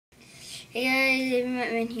Hey guys,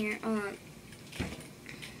 David here.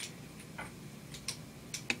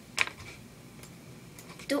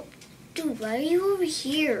 Dude, why are you over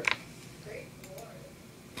here?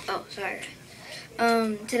 Oh, sorry.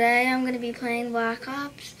 Today I'm gonna be playing Black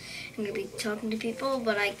Ops. I'm gonna be talking to people,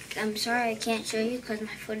 but I'm sorry I can't show you because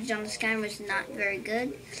my footage on this camera is not very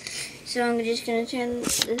good. So I'm just gonna turn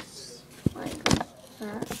this like that so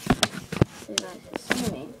you guys can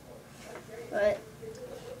see me. But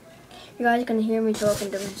you guys are gonna hear me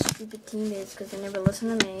talking to my stupid teammates because they never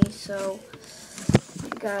listen to me. So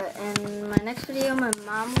and my next video, my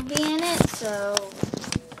mom will be in it. So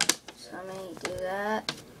let me do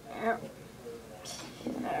that. Yep.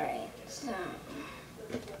 Alright, so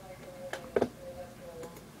there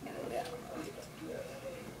we go.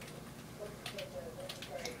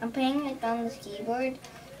 I'm playing it on this keyboard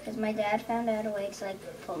because my dad found out a way to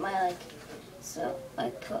put my so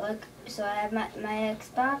I have my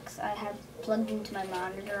Xbox I have plugged into my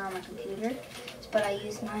monitor on my computer, but I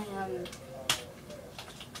use my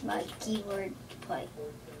my keyboard to play.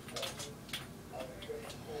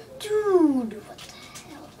 Dude, what the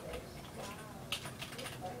hell?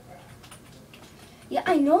 Yeah,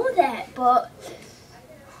 I know that, but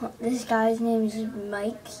this guy's name is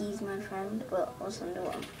Mike. He's my friend, but listen to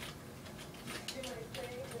him.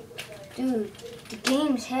 Dude, the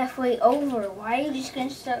game's halfway over. Why are you just gonna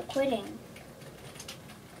start quitting?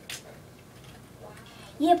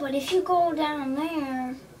 Yeah, but if you go down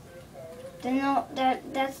there, then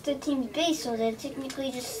that's the team's base, so they technically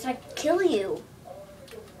just kill you.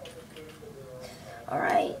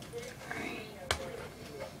 Alright.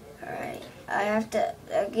 The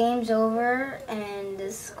game's over, and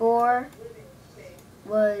the score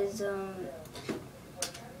was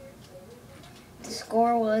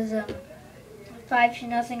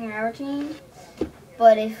 5-0 our team.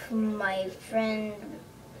 But if my friend,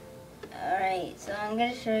 alright, so I'm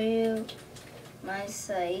gonna show you my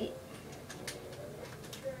site.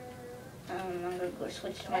 I'm gonna go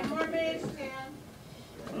switch to my computer.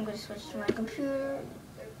 I'm gonna switch to my computer.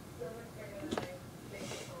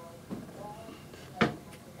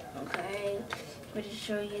 Okay, I'm going to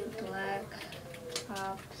show you Black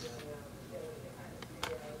Ops.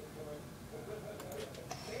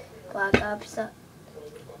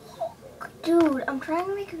 Dude, I'm trying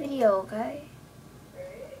to make a video, okay?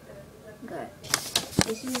 Good.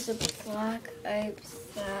 This is a Black Ops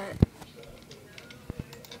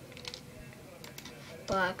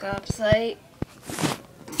site.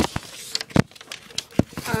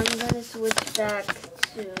 I'm gonna switch back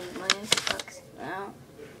to my Xbox now.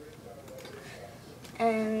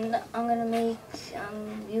 And I'm gonna make,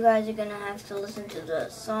 you guys are gonna have to listen to the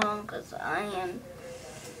song because I am,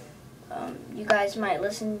 you guys might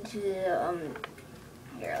listen to the,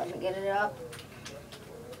 here, let me get it up.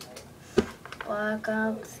 Black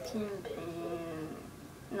Ops campaign,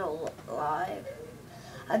 no, live.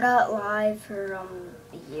 I got live for, a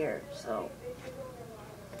year, so,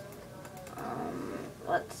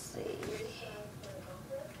 let's see.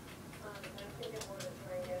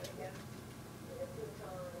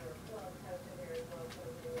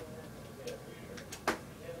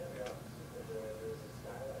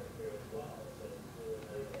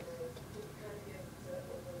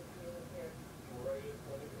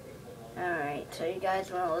 Alright, so you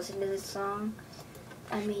guys want to listen to this song?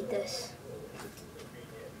 I made this.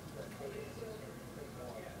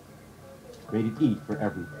 Rated E for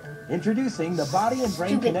everything. Introducing the Body and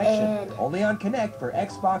Brain Stupid Connection. ad. Only on Connect for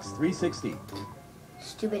Xbox 360.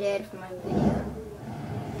 Stupid ad for my video.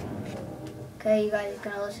 Okay, you guys are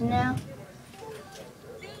gonna listen now?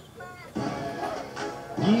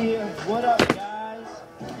 Yeah, what up guys?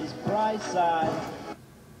 It's Brightside.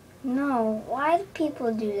 No, why do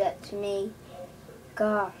people do that to me?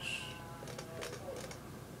 Gosh.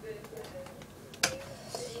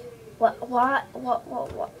 What?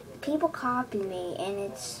 People copy me and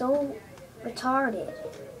it's so retarded.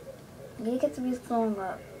 I'm gonna get the phone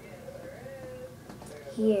up.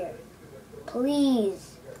 Here.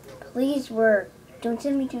 Please work. Don't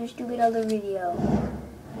send me to a stupid other video.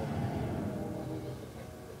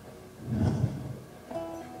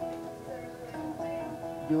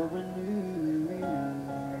 You're renewed.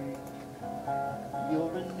 You're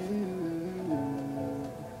renewed.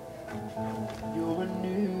 You're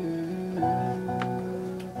renewed.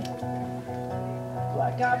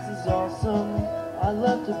 Black Ops is awesome. I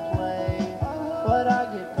love to play, but I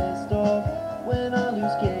get pissed off when I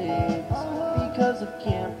lose games because of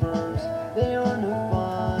campers. They are no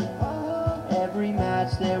fun. Every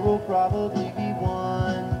match there will probably be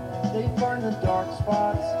one. They find the dark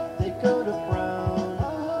spots. They go to brown.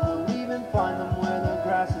 You'll even find them where the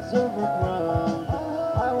grass is is overgrown.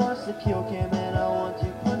 I watch the kill cam and I want to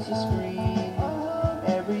punch the screen.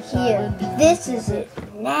 Every time Here, this is it.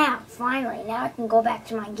 Now, finally, now I can go back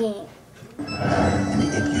to my game. And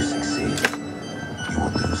if you succeed, you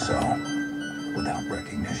will do so without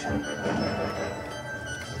recognition.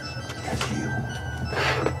 Because you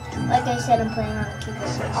do Like I said, I'm playing on a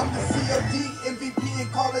keyboard. I'm the COD, MVP,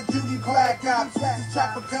 and Call of Duty Black Ops.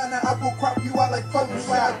 Chop a gun, I will crop you out like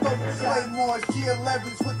Photoshop. Claymores,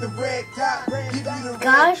 G11s with the red dot. Give you the red.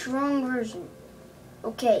 Gosh, wrong version.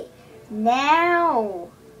 Okay, now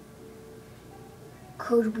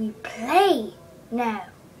could we play now?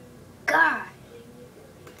 God.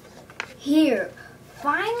 Here,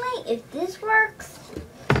 finally, if this works,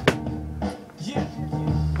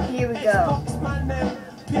 here we go. My name,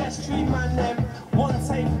 PS3 my name, one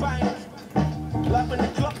take bank. Like when the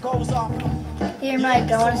clock goes off. Here,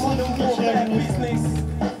 Mike, I want to see if you can share the music.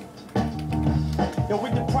 Yo,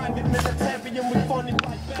 with the private military and we funded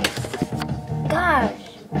by banks. Gosh.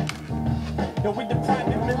 Yo, with the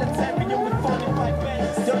private military and we funded by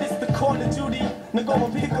banks. Yo, this the Call of Duty. Now go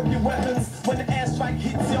and pick up your weapons. When the airstrike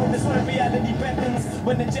hits, yo, this when reality beckons.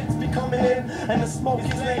 When the jets be coming in and the smoke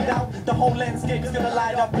is laid out, the whole landscape's gonna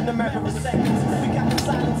light up in a matter of seconds. We got the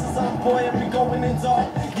silencers on, boy, and we going in dark.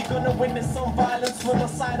 You're gonna witness some violence from a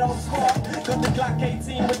side on squad. Got the Glock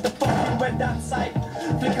 18 with the fucking red dot sight.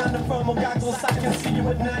 Flick on the thermal goggles, I can see you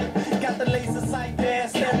at night. Got the laser sight there,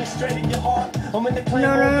 staring straight at your heart. I'm in the claim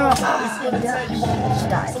No. it's gonna tell you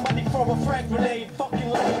apart. Somebody throw a frag grenade, fucking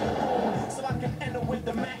like. So I can enter with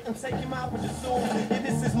the Mac and take him out with the zoom. Yeah,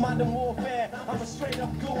 this is modern warfare. I'm a straight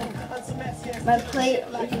up goon. I'm some SES. My play,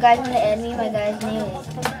 if you guys want to add me, my guy's name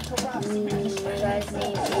is,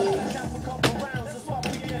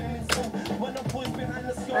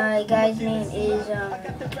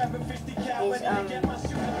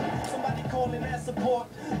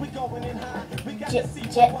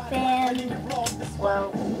 Jetfan.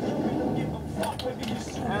 Well,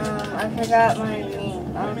 I forgot my name.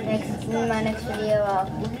 In my next video, I'll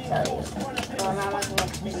tell you. Well, not my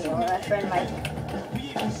next video. When my friend Mike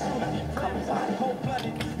comes on.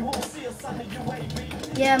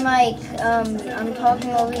 Yeah, Mike. I'm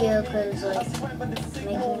talking over you because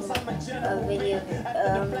like making a video,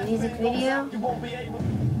 music video.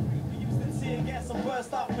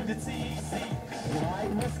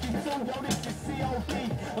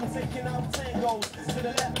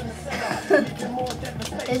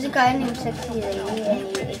 There's a guy named Sexy Lady,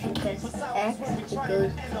 and if you press X, it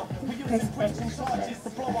goes press X.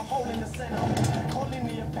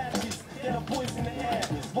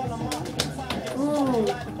 Ooh,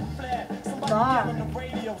 bar.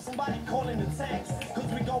 Somebody calling the tanks, cause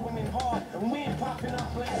we going in hard and we ain't popping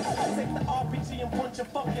up blanks. Take the RPG and punch a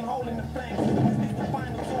fucking hole in the flank. This is the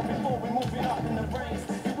final tour before we moving up in the ranks.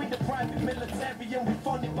 If we the private military and we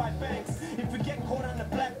funded by banks. If we get caught on the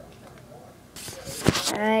black.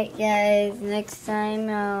 Alright guys, next time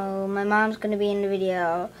my mom's gonna be in the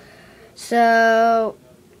video. So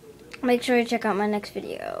make sure to check out my next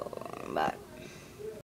video. Bye.